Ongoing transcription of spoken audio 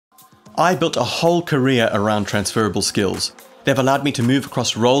I built a whole career around transferable skills. They've allowed me to move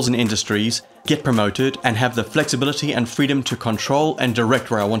across roles and industries, get promoted, and have the flexibility and freedom to control and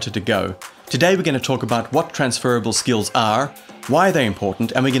direct where I wanted to go. Today we're going to talk about what transferable skills are, why they're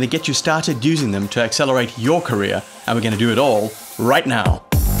important, and we're going to get you started using them to accelerate your career, and we're going to do it all right now.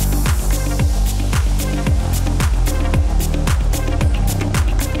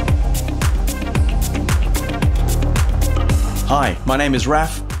 Hi, my name is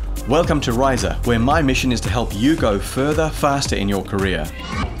Raf. Welcome to RISR, where my mission is to help you go further, faster in your career.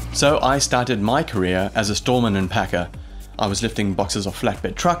 So I started my career as a storeman and packer. I was lifting boxes of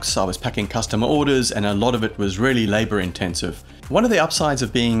flatbed trucks, I was packing customer orders, and a lot of it was really labor intensive. One of the upsides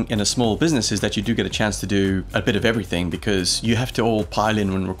of being in a small business is that you do get a chance to do a bit of everything because you have to all pile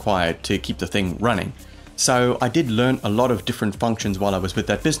in when required to keep the thing running. So I did learn a lot of different functions while I was with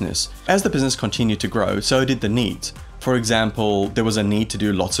that business. As the business continued to grow, so did the needs. For example, there was a need to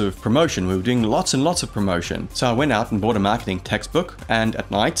do lots of promotion. We were doing lots and lots of promotion. So I went out and bought a marketing textbook, and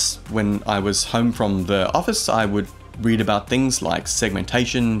at nights when I was home from the office, I would read about things like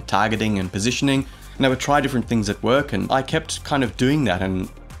segmentation, targeting, and positioning. And I would try different things at work, and I kept kind of doing that and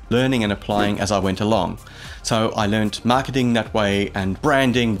learning and applying as I went along. So I learned marketing that way, and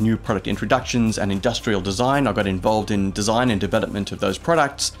branding, new product introductions, and industrial design. I got involved in design and development of those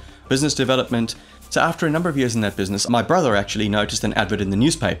products, business development. So after a number of years in that business, my brother actually noticed an advert in the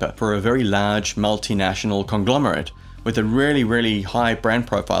newspaper for a very large multinational conglomerate with a really, really high brand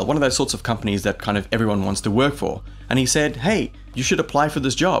profile, one of those sorts of companies that kind of everyone wants to work for. And he said, hey, you should apply for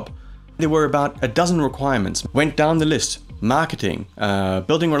this job. There were about a dozen requirements, went down the list: marketing,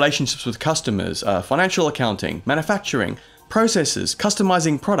 building relationships with customers, financial accounting, manufacturing, processes,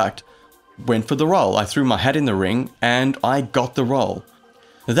 customizing product. Went for the role. I threw my hat in the ring and I got the role.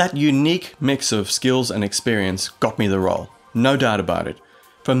 That unique mix of skills and experience got me the role, no doubt about it.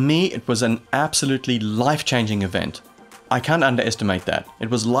 For me, it was an absolutely life-changing event. I can't underestimate that.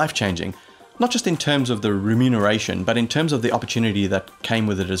 It was life-changing, not just in terms of the remuneration, but in terms of the opportunity that came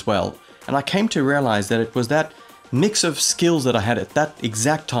with it as well. And I came to realize that it was that mix of skills that I had at that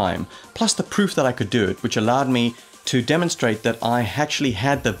exact time, plus the proof that I could do it, which allowed me to demonstrate that I actually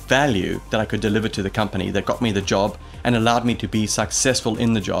had the value that I could deliver to the company that got me the job and allowed me to be successful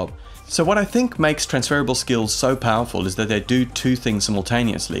in the job. So what I think makes transferable skills so powerful is that they do two things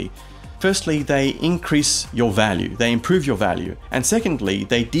simultaneously. Firstly, they increase your value, they improve your value. And secondly,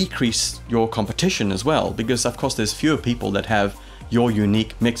 they decrease your competition as well, because of course there's fewer people that have your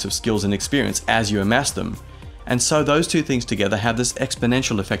unique mix of skills and experience as you amass them. And so those two things together have this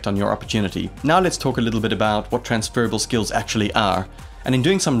exponential effect on your opportunity. Now let's talk a little bit about what transferable skills actually are. And in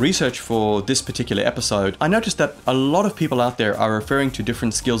doing some research for this particular episode, I noticed that a lot of people out there are referring to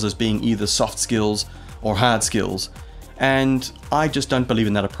different skills as being either soft skills or hard skills. And I just don't believe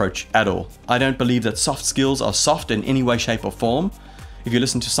in that approach at all. I don't believe that soft skills are soft in any way, shape or form. If you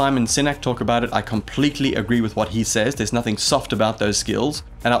listen to Simon Sinek talk about it, I completely agree with what he says. There's nothing soft about those skills.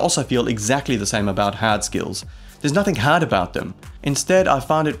 And I also feel exactly the same about hard skills. There's nothing hard about them. Instead, I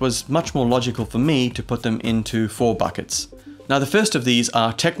found it was much more logical for me to put them into 4 buckets. Now, the first of these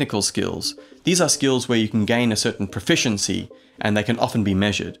are technical skills. These are skills where you can gain a certain proficiency, and they can often be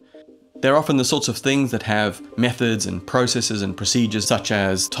measured. They're often the sorts of things that have methods and processes and procedures such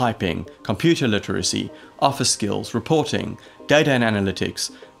as typing, computer literacy, office skills, reporting, data and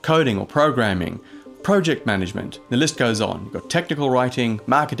analytics, coding or programming, project management. The list goes on. You've got technical writing,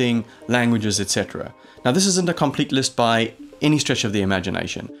 marketing, languages, etc. Now, this isn't a complete list by any stretch of the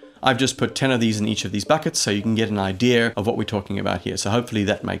imagination. I've just put 10 of these in each of these buckets so you can get an idea of what we're talking about here. So hopefully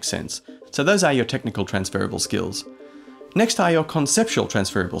that makes sense. So those are your technical transferable skills. Next are your conceptual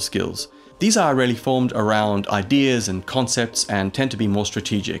transferable skills. These are really formed around ideas and concepts and tend to be more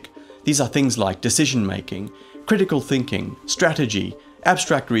strategic. These are things like decision making, critical thinking, strategy,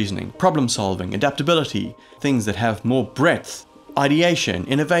 abstract reasoning, problem solving, adaptability, things that have more breadth, ideation,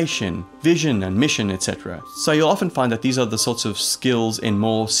 innovation, vision and mission, etc. So you'll often find that these are the sorts of skills in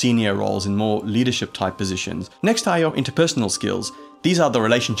more senior roles, in more leadership type positions. Next are your interpersonal skills. These are the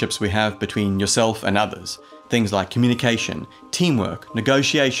relationships we have between yourself and others. Things like communication, teamwork,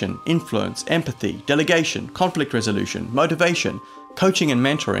 negotiation, influence, empathy, delegation, conflict resolution, motivation, coaching and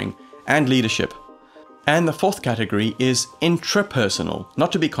mentoring, and leadership. And the fourth category is intrapersonal,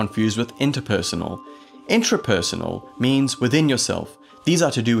 not to be confused with interpersonal. Intrapersonal means within yourself. These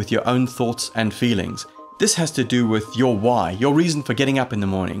are to do with your own thoughts and feelings. This has to do with your why, your reason for getting up in the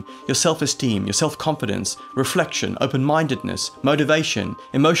morning, your self-esteem, your self-confidence, reflection, open-mindedness, motivation,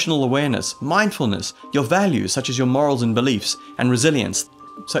 emotional awareness, mindfulness, your values such as your morals and beliefs, and resilience.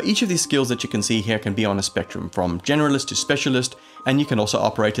 So each of these skills that you can see here can be on a spectrum from generalist to specialist, and you can also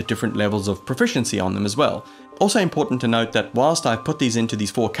operate at different levels of proficiency on them as well. Also important to note that whilst I've put these into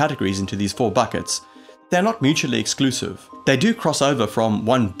these 4 categories, into these 4 buckets, they're not mutually exclusive. They do cross over from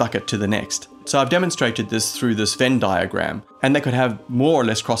one bucket to the next. So I've demonstrated this through this Venn diagram, and they could have more or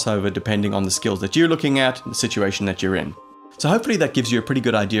less crossover depending on the skills that you're looking at and the situation that you're in. So hopefully that gives you a pretty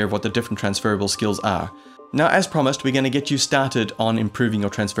good idea of what the different transferable skills are. Now, as promised, we're going to get you started on improving your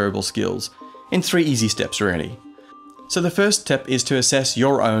transferable skills in 3 easy steps really. So the first step is to assess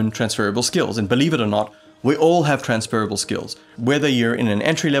your own transferable skills, and believe it or not, we all have transferable skills. Whether you're in an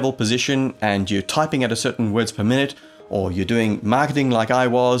entry-level position and you're typing at a certain words per minute, or you're doing marketing like I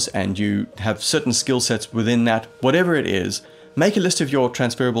was and you have certain skill sets within that, whatever it is, make a list of your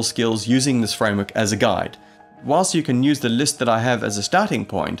transferable skills using this framework as a guide. Whilst you can use the list that I have as a starting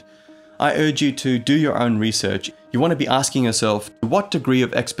point, I urge you to do your own research. You want to be asking yourself, what degree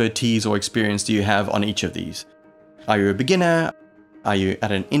of expertise or experience do you have on each of these? Are you a beginner? Are you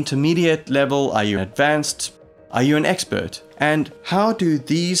at an intermediate level? Are you advanced? Are you an expert? And how do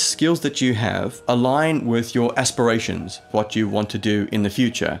these skills that you have align with your aspirations, what you want to do in the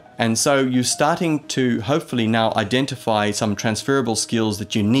future? And so you're starting to hopefully now identify some transferable skills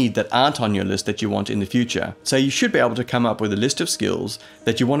that you need that aren't on your list that you want in the future. So you should be able to come up with a list of skills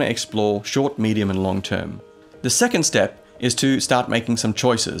that you want to explore short, medium, and long term. The second step is to start making some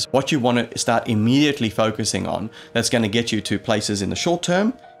choices. What you want to start immediately focusing on that's going to get you to places in the short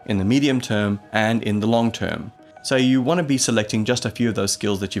term, in the medium term, and in the long term. So you want to be selecting just a few of those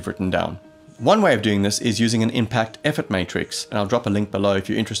skills that you've written down. One way of doing this is using an impact effort matrix, and I'll drop a link below if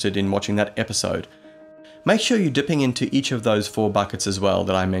you're interested in watching that episode. Make sure you're dipping into each of those 4 buckets as well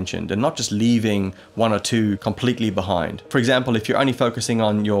that I mentioned, and not just leaving 1 or 2 completely behind. For example, if you're only focusing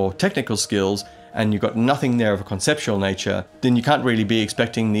on your technical skills and you've got nothing there of a conceptual nature, then you can't really be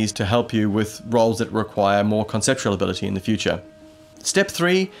expecting these to help you with roles that require more conceptual ability in the future. Step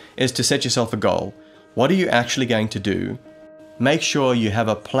 3 is to set yourself a goal. What are you actually going to do? Make sure you have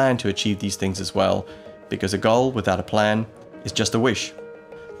a plan to achieve these things as well, because a goal without a plan is just a wish.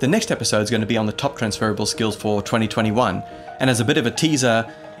 The next episode is going to be on the top transferable skills for 2021, and as a bit of a teaser,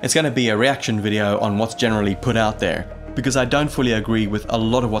 it's going to be a reaction video on what's generally put out there, because I don't fully agree with a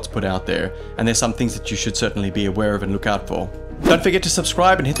lot of what's put out there, and there's some things that you should certainly be aware of and look out for. Don't forget to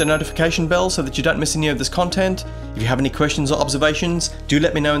subscribe and hit the notification bell so that you don't miss any of this content. If you have any questions or observations, do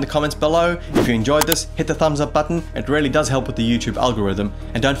let me know in the comments below. If you enjoyed this, hit the thumbs up button. It really does help with the YouTube algorithm.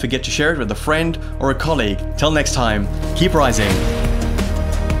 And don't forget to share it with a friend or a colleague. Till next time, keep rising.